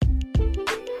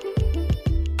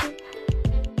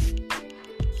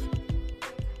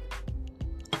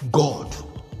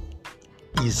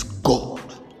is God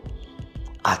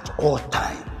at all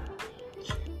times.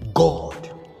 God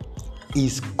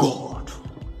is God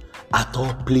at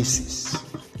all places.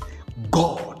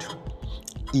 God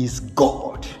is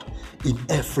God in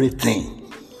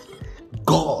everything.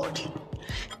 God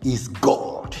is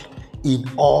God in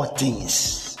all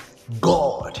things.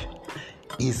 God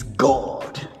is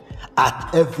God at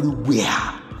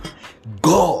everywhere.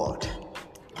 God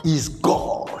is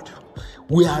God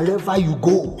wherever you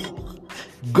go.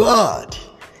 God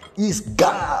is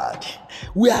God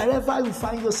wherever you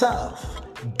find yourself.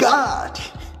 God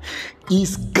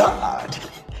is God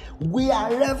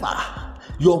wherever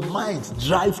your mind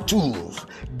drive to.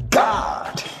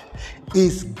 God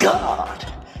is God.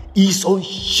 Is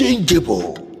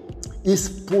unchangeable. His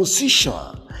position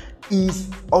is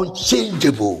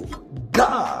unchangeable.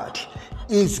 God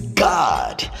is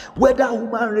God. Whether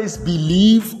human race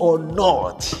believe or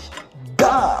not,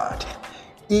 God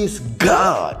is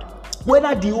God.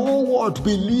 Whether the whole world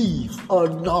believe or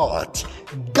not,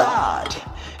 God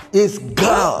is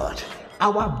God.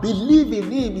 Our belief in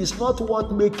him is not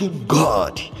what makes him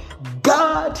God.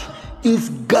 God is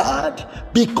God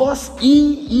because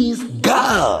he is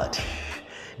God.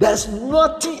 There's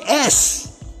nothing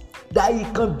else that he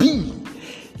can be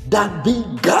than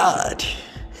being God.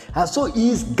 And so he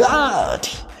is God.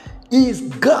 He is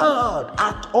God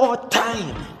at all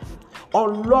times.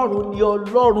 Ọlọ́run ni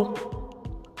Ọlọ́run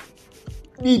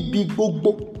níbi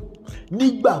gbogbo,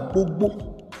 nígbà gbogbo.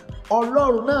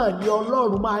 Ọlọ́run náà ni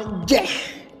Ọlọ́run máa ń jẹ́.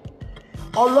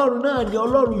 Ọlọ́run náà ni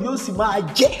Ọlọ́run yóò sì máa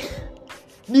jẹ́.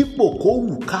 Nípò kó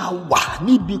wù ká wà,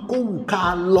 níbi kó wù ká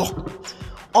lọ.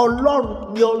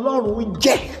 Ọlọ́run ni Ọlọ́run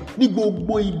jẹ́ ní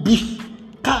gbogbo ibi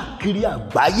káàkiri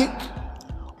àgbáyé.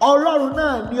 Ọlọ́run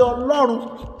náà ni Ọlọ́run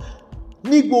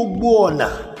ní gbogbo ọ̀nà,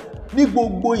 ní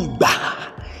gbogbo ìgbà.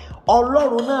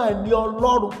 Ọlọ́run náà ni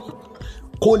Ọlọ́run,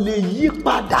 kò lè yí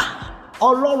padà.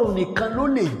 Ọlọ́run nìkan ló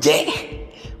lè jẹ́,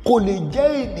 kò lè jẹ́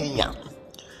ènìyàn.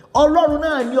 Ọlọ́run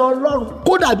náà ni Ọlọ́run,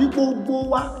 kódà bí gbogbo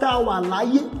wa tá a wà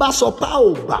láyé bá sọ pé a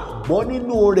ò gbàgbọ́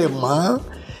nínú rẹ̀ mọ́.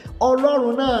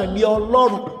 Ọlọ́run náà ni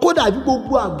Ọlọ́run, kódà bí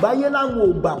gbogbo àgbáyé láwọn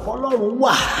ò gbà pé Ọlọ́run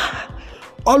wà.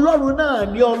 Ọlọ́run náà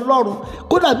ni Ọlọ́run,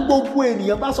 kódà bí gbogbo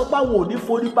ènìyàn bá sọ pé àwọn ò ní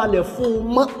forí balẹ̀ fún un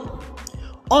mọ́.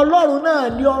 Ọlọ́run náà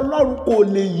ni Ọlọ́run, kò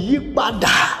lè yí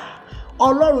padà.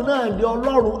 Ọlọ́run náà ni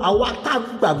Ọlọ́run, àwa tá a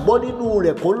gbàgbọ́ nínú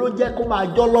rẹ̀ kó ló jẹ́ kó máa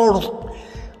jọ́ lọ́run.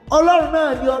 Ọlọ́run náà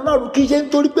ni Ọlọ́run, kì í ṣe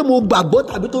nítorí pé mo gbàgbọ́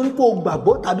tàbí torí pé o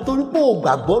gbàgbọ́ tàbí torí pé o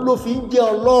gbàgbọ́ ló fi ń jẹ́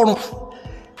Ọlọ́run.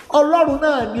 Ọlọ́run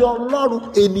náà ni Ọlọ́run,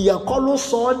 ènìyàn kọ́ ló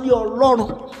sọ ọ́ ní Ọlọ́run.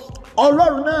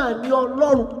 Ọlọ́run náà ni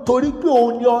Ọlọ́run torí pé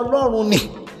òun ni Ọlọ́run ni.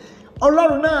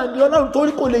 Ọlọ́run náà ni Ọlọ́run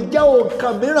torí kò lè jẹ́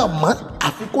nǹkan mìíràn mọ́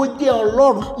àfi kó jẹ́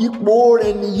Ọlọ́run. Ipò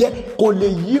rẹ̀ nìyẹn, kò lè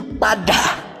yí padà.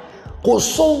 Kò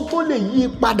sóhun tó lè yí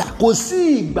padà, kò sí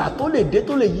ìgbà tó lè dé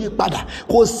tó lè yí padà,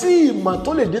 kò sí ìmọ̀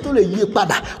tó lè dé tó lè yí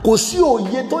padà, kò sí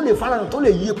òye tó lè farahàn tó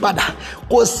lè yí padà,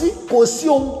 kò sí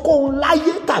ohunkóhun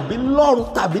láyé tàbí lọ́run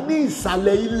tàbí ní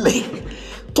ìsàlẹ̀ ilẹ̀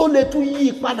tó lè tún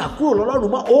yí padà kúrò lọ́lọ́run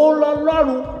mọ́. Ó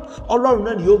lọ́lọ́run, Ọlọ́run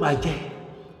náà ni yóò máa jẹ́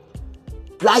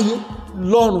láyé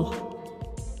lọ́run.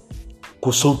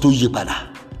 Kò sóhun tó yí padà,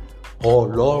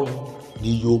 Ọlọ́run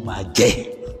ni yóò máa jẹ́.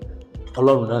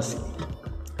 Ọlọ́run náà sì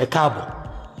ẹ káàbọ̀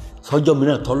sọ́jọ́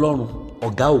mìíràn tọ́lọ́run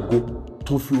ọ̀gá ògo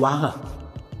tún fi wá hàn,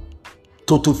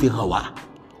 tó tún fi hàn wá.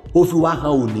 Ó fi wá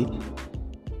hàn òní,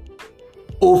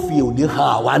 ó fi òní hàn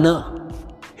àwa náà.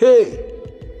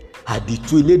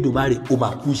 Àdìtú Elédùmarè, ó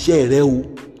máa kú iṣẹ́ rẹ o.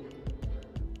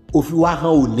 Ó fi wá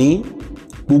hàn òní,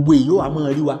 gbogbo èyí ó máa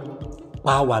rí wa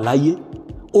pa wà láyé.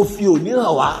 Ó fi òní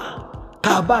hàn wá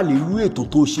ká bá lè rú ètò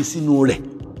tó ṣe sínú rẹ̀.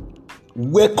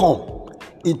 Welcome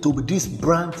into this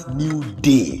brand new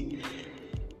day,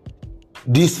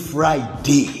 this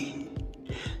Friday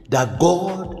that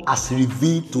God has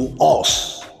revealed to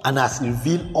us and has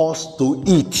revealed us to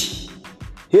it.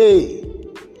 Hey,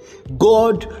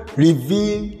 God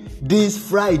revealed this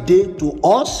Friday to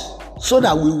us so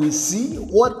that we will see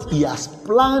what He has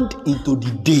planned into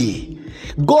the day.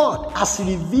 God has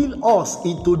revealed us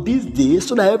into this day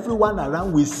so that everyone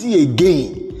around will see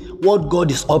again what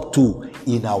God is up to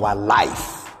in our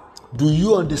life. Do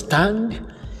you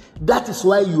understand? That is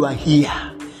why you are here.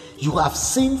 You have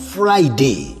seen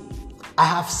Friday. I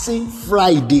have seen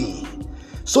Friday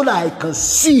so that I can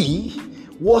see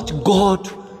what God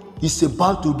is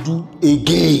about to do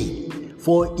again.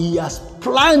 For He has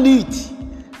planned it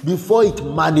before it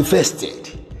manifested.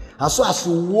 And so as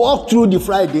you walk through the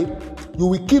Friday, you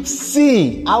will keep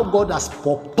seeing how God has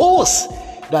proposed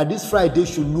that this Friday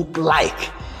should look like.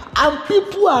 And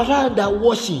people around are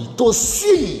watching to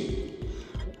see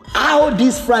how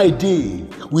this Friday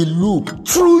will look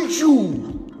through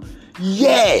you.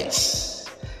 Yes,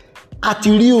 a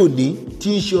ti rí òní tí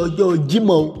ń ṣe ọjọ́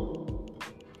Jímọ̀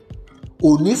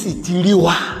òní sì ti rí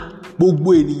wa.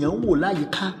 Gbogbo ènìyàn ń wò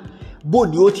láyìíká bó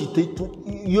ni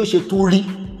yóò ṣe tún rí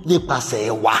nípasẹ̀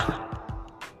wa.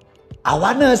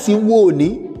 Àwa náà sì ń wò òní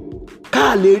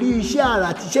ká lè rí iṣẹ́ àrà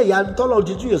àti iṣẹ́ ìyanu tọ́lọ́run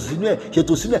ti túyọ̀ sínú ẹ̀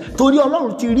ṣètò sínú ẹ̀, torí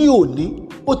Ọlọ́run ti rí òní,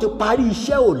 ó ti parí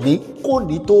iṣẹ́ òní kò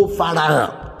ní tó farahàn.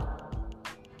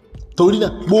 Torí náà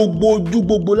gbogbo ojú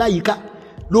gbogbo láyìíká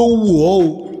ló wù ọ́ o.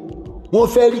 Wọ́n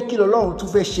fẹ́ rí kí Ọlọ́run tún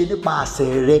fẹ́ ṣe nípa àṣẹ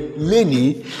rẹ lénìí,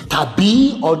 tàbí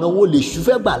ọ̀nà wo lèṣù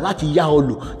fẹ́ gbà láti yá ọ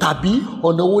lò, tàbí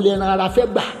ọ̀nà wo lẹ́ran ara fẹ́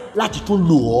gbà láti tún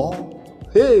lò ọ́.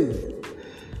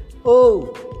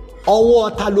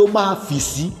 Ọwọ́ ta ló máa fì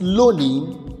sí lónìí?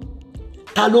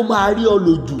 Ta ló máa rí ọ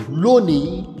lò jù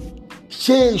lónìí?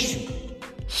 Ṣé èṣù,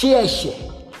 ṣé ẹ̀ṣẹ̀,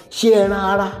 ṣé ẹran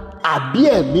ara, àbí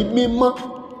ẹ̀mí mímọ́?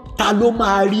 Ta ló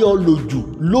máa rí ọ lò jù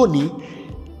lónìí?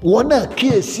 Wọ́n náà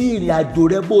kíyèsí ìrìn àjò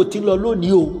rẹ bó ti lọ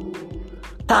lónìí o.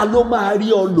 Ta ló máa rí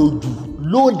ọ lò jù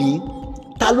lónìí?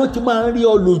 Ta ló ti máa rí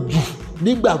ọ lò jù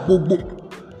nígbà gbogbo?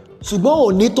 Ṣùgbọ́n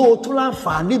òní tó o tún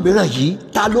láǹfààní mìíràn yìí,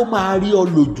 ta ló máa rí ọ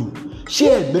lò jù? Ṣé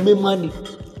ẹ̀mí mímọ́ ni?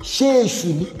 Ṣé èṣù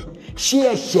ni? Ṣé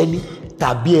ẹ̀ṣẹ̀ ni?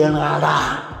 Tàbí ẹran ara?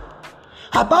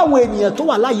 Àbáwọn ènìyàn tó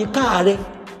wà láyìíká rẹ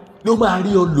ló máa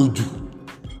rí ọ lò jù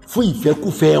fún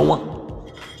ìfẹ́kúfẹ̀ẹ́ wọn?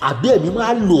 Àbí ẹ̀mí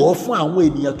máa lò ọ́ fún àwọn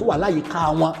ènìyàn tó wà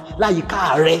láyìíká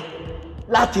rẹ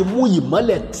láti mú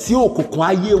ìmọ́lẹ̀ sí òkùnkùn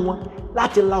ayé wọn,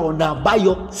 láti la ọ̀nà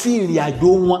àbáyọ sí ìrìn àjò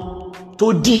wọn tó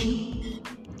dí?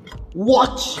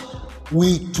 What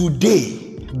will today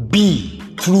be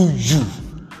through you?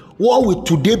 What will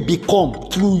today become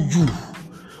through you?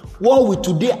 What will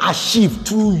today achieve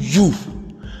through you?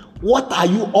 What are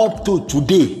you up to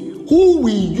today? Who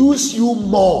will use you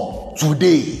more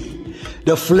today?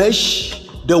 The flesh,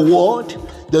 the world,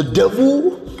 the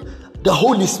devil, the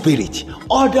Holy Spirit,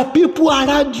 or the people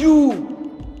around you?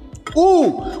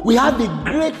 Who will have a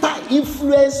greater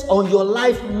influence on your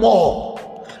life more?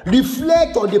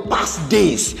 Reflect on the past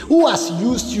days. Who has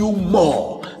used you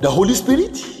more? The Holy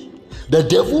Spirit, the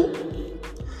devil,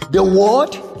 the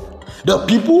world, the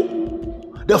people,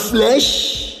 the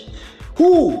flesh?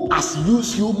 Who has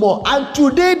used you more? And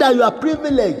today that you are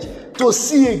privileged to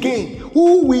see again,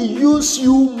 who will use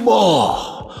you more?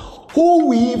 Who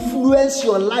will influence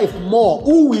your life more?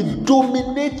 Who will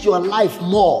dominate your life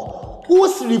more?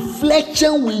 Whose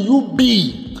reflection will you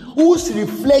be? Whose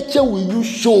reflection will you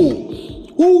show?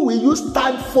 Who will you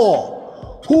stand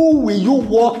for? Who will you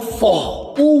work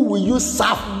for? Who will you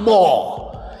serve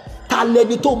more? Ta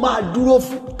lẹni tó máa dúró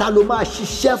fún? Ta ló máa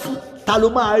ṣiṣẹ́ fún? Ta ló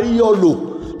máa rí ọ lò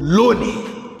lónìí?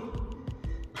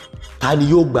 Ta ni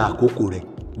yóò gba àkókò rẹ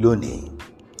lónìí?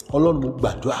 Ọlọ́run mo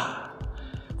gbàdúrà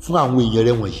fún àwọn èèyàn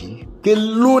rẹ wọ̀nyí pé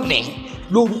lónìí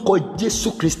lórúkọ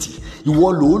Jésù Kristi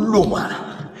ìwọ ló lò wọ́n.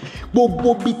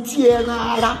 Gbogbo bí tí ẹran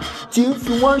ara ti ń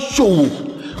fi wọ́n ṣòwò,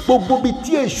 gbogbo bí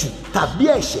tí èṣù tàbí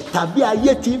ẹ̀ṣẹ̀ tàbí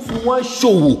ayé ti ń fi wọ́n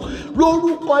ṣòwò,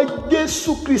 lórúkọ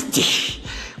Jésù Kristi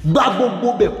gba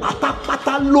gbogbo bẹ̀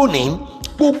pátápátá lónìí.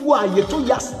 Gbogbo àyè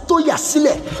tó yà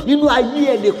sílẹ̀ nínú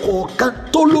ayé ẹnì kọ̀ọ̀kan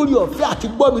tó lórí ọ̀fẹ́ àti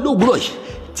gbọ́ mi lówùúrọ̀ yìí,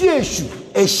 tí èṣù,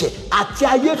 ẹ̀ṣẹ̀ àti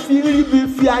ayé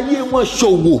fi ayé wọn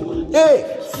ṣòwò,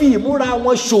 fi ìmúra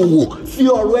wọn ṣòwò, fi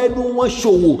ọ̀rọ̀ ẹnu wọn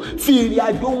ṣòwò, fi ìrìn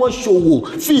àjò wọn ṣòwò,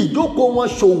 fi ìjókòó wọn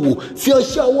ṣòwò, fi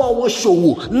ọṣẹ́ ọwọ́ wọn ṣòwò.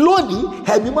 Lónìí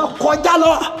ẹ̀mí máa kọjá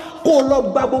lọ kó lọ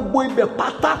gba gbogbo ibẹ̀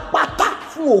pátápátá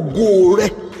fún ògo rẹ,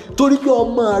 torí pé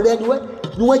ọmọ rẹ ni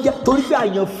wọ́n jẹ́, torí pé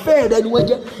àyànfẹ́ rẹ ni wọ́n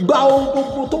jẹ́. Gba ohun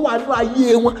gbogbo tó wà nínú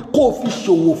ayé wọn kó fi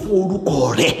ṣòwò fún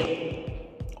orúkọ rẹ.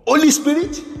 Holy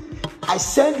Spirit, I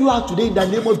send you out today in the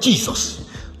name of Jesus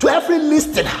to every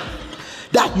listener,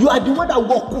 that you are the one that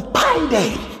will occupy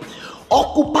them.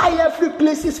 Occupy every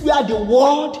places where the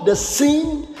world, the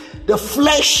sin, the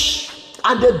flesh,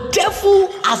 and the devil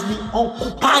has been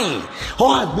occupying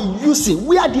or has been using,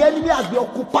 where the enemy has been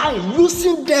occupying,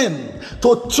 using them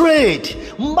to trade,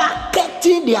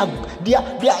 marketing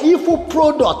their evil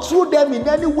product through them in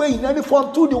any way, in any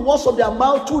form, through the words of their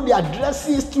mouth, through their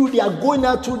dresses, through their going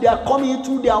out, through their coming in,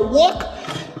 through their work.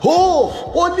 Oh,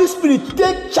 Holy Spirit,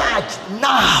 take charge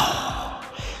now.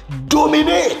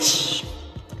 Dominate.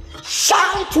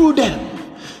 Shine through them.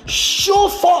 Show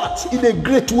forth in a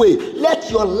great way. Let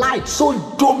your light so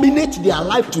dominate their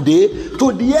life today,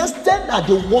 to the extent that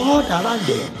the world around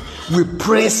them will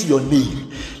praise your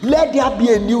name. Let there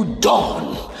be a new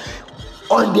dawn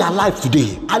on their life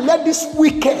today. And let this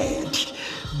weekend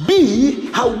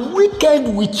be a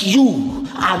weekend with you,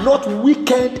 and not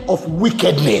weekend of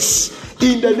wickedness.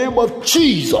 In the name of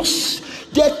Jesus.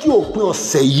 Jẹ́ kí òpin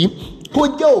ọ̀sẹ̀ yìí kó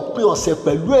jẹ́ òpin ọ̀sẹ̀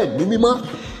pẹ̀lú ẹ̀mí mímọ́.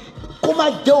 Kó má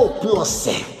jẹ́ òpin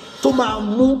ọ̀sẹ̀ tó máa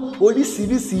mú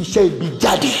oríṣiríṣi iṣẹ́ ibi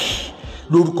jáde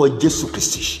lórúkọ Jésù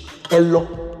Kristi. Ẹ lọ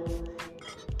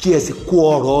kí ẹ sì kó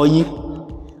ọrọ̀ yín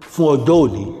fún ọjọ́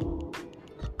òní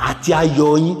àti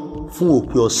ayọ̀ yín fún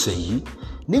òpin ọ̀sẹ̀ yìí.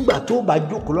 Nígbà tó bá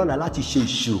jókòó lọ́la láti ṣe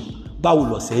ìṣirò báwo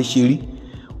lọ̀sẹ̀ ṣe rí,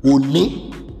 òní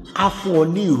á fún ọ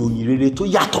ní ìròyìn rere tó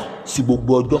yàtọ̀ sí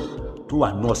gbogbo ọjọ́ tó wà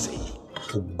ní ọ̀sẹ̀ yìí.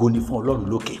 Ògo ni fún Ọlọ́run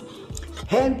lókè.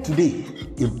 End today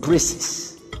in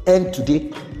praises, end today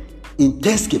in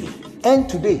thanksgiving, end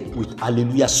today with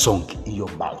hallelujah song in your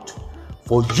mouth.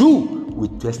 For you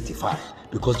will testify,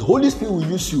 because the Holy Spirit will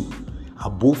use you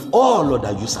above all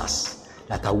other users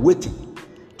that are waiting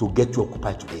to get you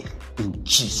occupied today. In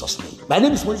Jesus' name. My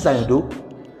name is Moses Ayando.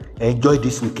 Enjoy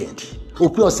this weekend.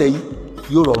 Òpin ọ̀sẹ̀ yìí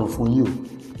yóò rọrùn fún yín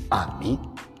o. Àmín.